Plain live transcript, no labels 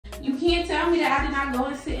can't tell me that I did not go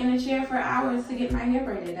and sit in a chair for hours to get my hair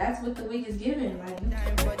braided. That's what the wig is giving. Like.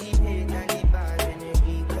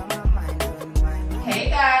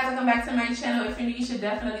 Hey guys, welcome back to my channel. If you're new, you should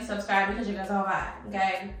definitely subscribe because you guys are hot.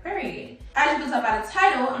 Okay, period. As you can tell by the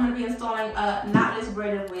title, I'm going to be installing a knotless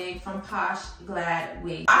braided wig from Posh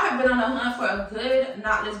Wig. I have been on the hunt for a good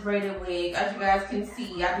knotless braided wig. As you guys can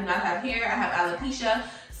see, I do not have hair. I have alopecia.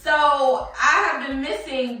 So I have been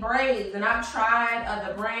missing braids, and I've tried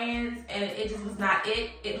other brands and it just was not it.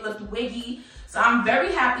 It looked wiggy. So I'm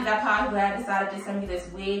very happy that Posh decided to send me this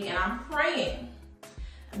wig, and I'm praying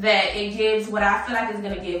that it gives what I feel like it's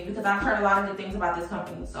gonna give, because I've heard a lot of good things about this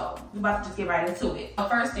company. So we're about to just get right into it. So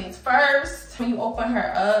first things first, when you open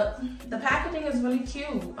her up, the packaging is really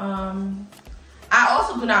cute. I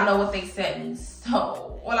also do not know what they sent me,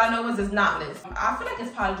 so all I know is it's knotless. I feel like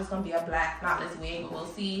it's probably just gonna be a black knotless wig, but we'll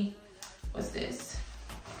see. What's this?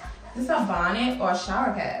 Is this a bonnet or a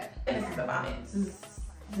shower cap? I think this is a bonnet. This is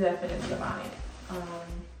definitely a bonnet.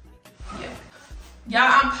 Yeah.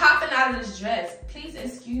 Y'all, I'm popping out of this dress. Please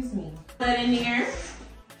excuse me. Put it in here.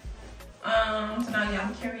 So now, yeah,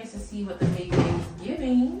 I'm curious to see what the wig is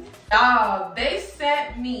giving. Y'all, they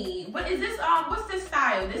sent me, what is this, what's this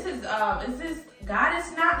style? This is this Goddess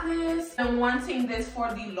Knotless? I've been wanting this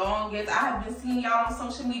for the longest. I have been seeing y'all on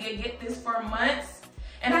social media get this for months,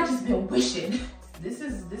 and I just been wishing. This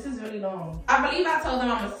is really long. I believe I told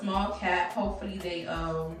them I'm a small cap. Hopefully they,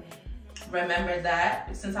 remember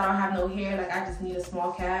that. Since I don't have no hair, like, I just need a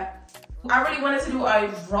small cap. I really wanted to do a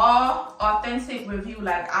raw, authentic review.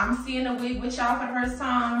 Like, I'm seeing a wig with y'all for the first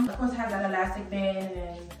time. Of course, it has that elastic band,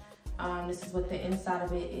 and this is what the inside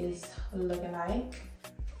of it is looking like.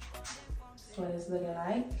 This is what it's looking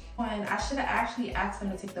like. And I should have actually asked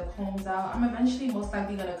them to take the combs out. I'm eventually most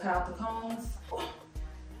likely gonna cut out the combs.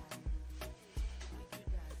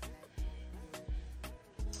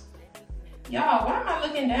 Y'all, why am I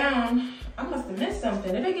looking down? I must have missed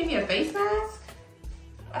something. Did they give me a face mask?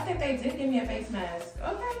 I think they did give me a face mask.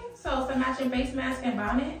 Okay, so it's a matching face mask and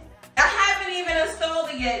bonnet. I haven't even installed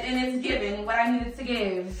it yet, and it's giving what I needed to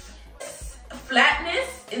give. This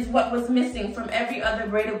flatness is what was missing from every other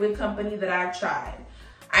braided wig company that I've tried.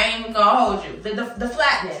 I ain't even gonna hold you. The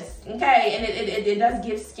flatness, okay? And it does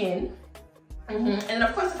give skin. And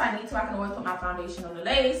of course, if I need to, I can always put my foundation on the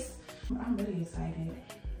lace. I'm really excited.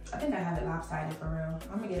 I think I have it lopsided for real.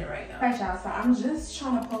 I'm gonna get it right now. All right, y'all, so I'm just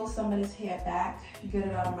trying to pull some of this hair back, get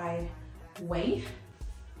it out of my way.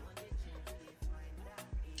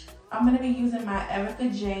 I'm gonna be using my Erica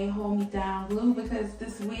J Hold Me Down glue because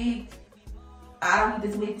this wig, I don't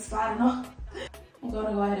need this wig sliding off. I'm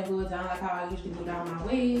gonna go ahead and glue it down like how I usually glue down my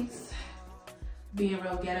wigs. Being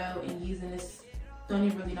real ghetto and using this, don't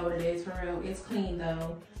even really know what it is for real. It's clean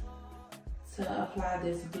though. To apply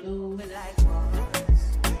this glue.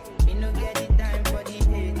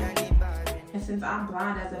 And since I'm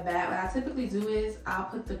blind as a bat, what I typically do is I'll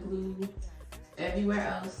put the glue everywhere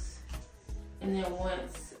else, and then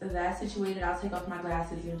once that's situated, I'll take off my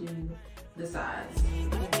glasses and do the sides.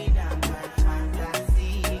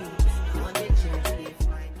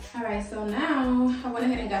 All right, so now I went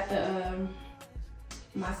ahead and got the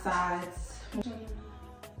my sides.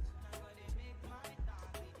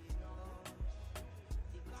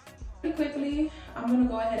 Pretty quickly, I'm gonna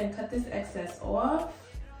go ahead and cut this excess off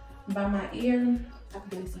by my ear. I can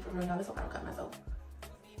barely see from right now. Let's hope I don't cut myself.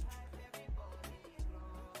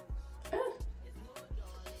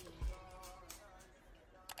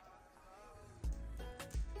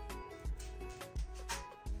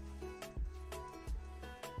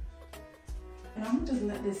 And I'm gonna just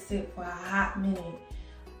let this sit for a hot minute.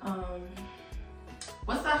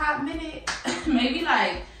 What's a hot minute? Maybe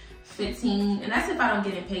like 15, and that's if I don't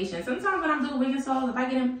get impatient. Sometimes when I'm doing Wiginstall, if I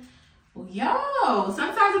get him,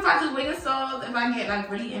 sometimes if I do Wiginstall, if I get like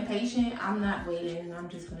really impatient, I'm not waiting. I'm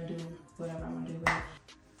just gonna do whatever I'm gonna do with it.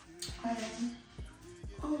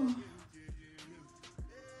 Oh.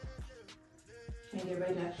 And get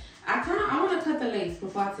ready to, I wanna cut the lace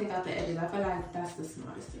before I take out the edges. I feel like that's the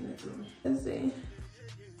smartest thing to do. Let's see.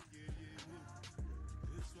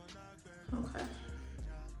 Okay.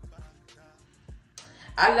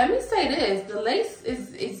 Let me say this, the lace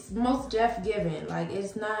is most def given. Like,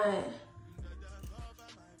 it's not,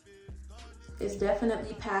 it's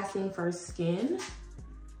definitely passing for skin.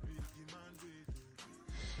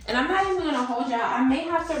 And I'm not even gonna hold y'all. I may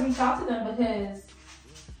have to reach out to them because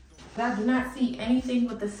I do not see anything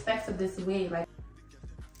with the specs of this wig. Like,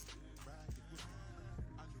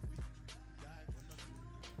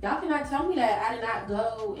 y'all cannot tell me that I did not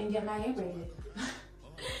go and get my hair braided.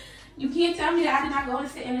 You can't tell me that I did not go and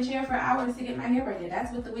sit in a chair for hours to get my hair braided.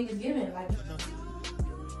 That's what the wig is giving. Like,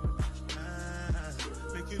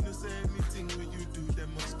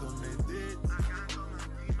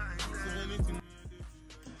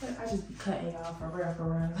 just be cutting, y'all, for real, for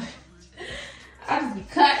real. I just be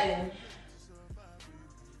cutting.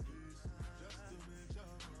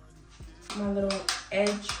 My little edge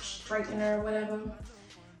straightener or whatever.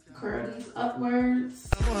 Curl these upwards.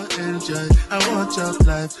 I want enjoy, I want your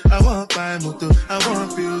life, I want buy motor, I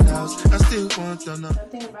want build house, I still want to know.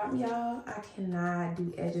 Something about me, y'all, I cannot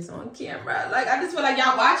do edges on camera. Like, I just feel like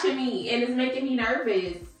y'all watching me and it's making me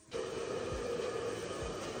nervous.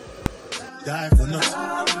 Die for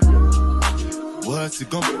nothing. What's it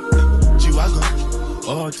gonna be? G-Wagon,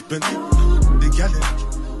 all depend. The gallon,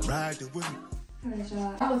 ride the wind. Alright,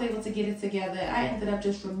 y'all. I was able to get it together. I ended up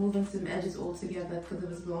just removing some edges altogether because it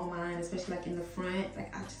was blowing my mind, especially like in the front.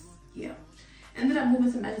 Like, I just, yeah. Ended up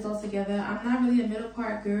moving some edges all together. I'm not really a middle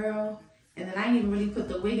part girl. And then I didn't even really put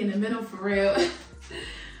the wig in the middle for real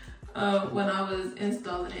when I was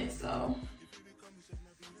installing it. So,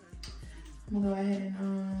 I'm gonna go ahead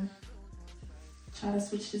and try to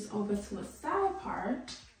switch this over to a side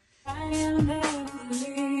part. I am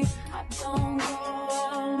heavily, I don't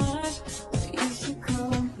go much. You should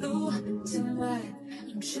come through tonight.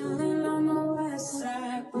 I'm chilling on the west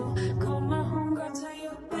side. Call my homegirl, tell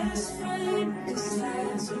your best friend.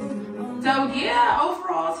 So yeah,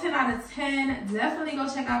 overall 10 out of 10. Definitely go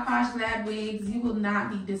check out Posh Glad Wigs. You will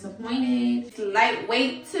not be disappointed. It's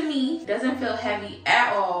lightweight to me. Doesn't feel heavy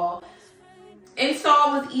at all.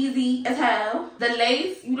 Install was easy as hell. The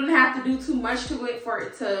lace, you don't have to do too much to it for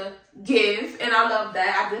it to give, and I love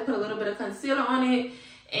that. I did put a little bit of concealer on it,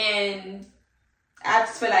 and I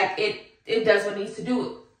just feel like it does what it needs to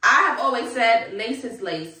do. I have always said lace is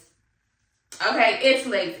lace. Okay, it's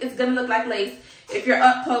lace. It's gonna look like lace if you're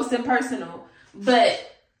up close and personal. But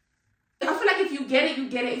I feel like if you get it, you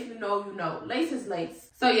get it. If you know, you know. Lace is lace.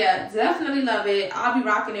 So yeah, definitely love it. I'll be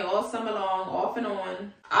rocking it all summer long, off and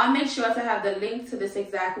on. I'll make sure to have the link to this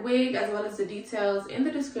exact wig as well as the details in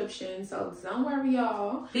the description. So don't worry,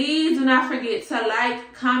 y'all. Please do not forget to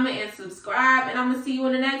like, comment, and subscribe. And I'm going to see you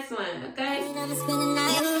in the next one, okay?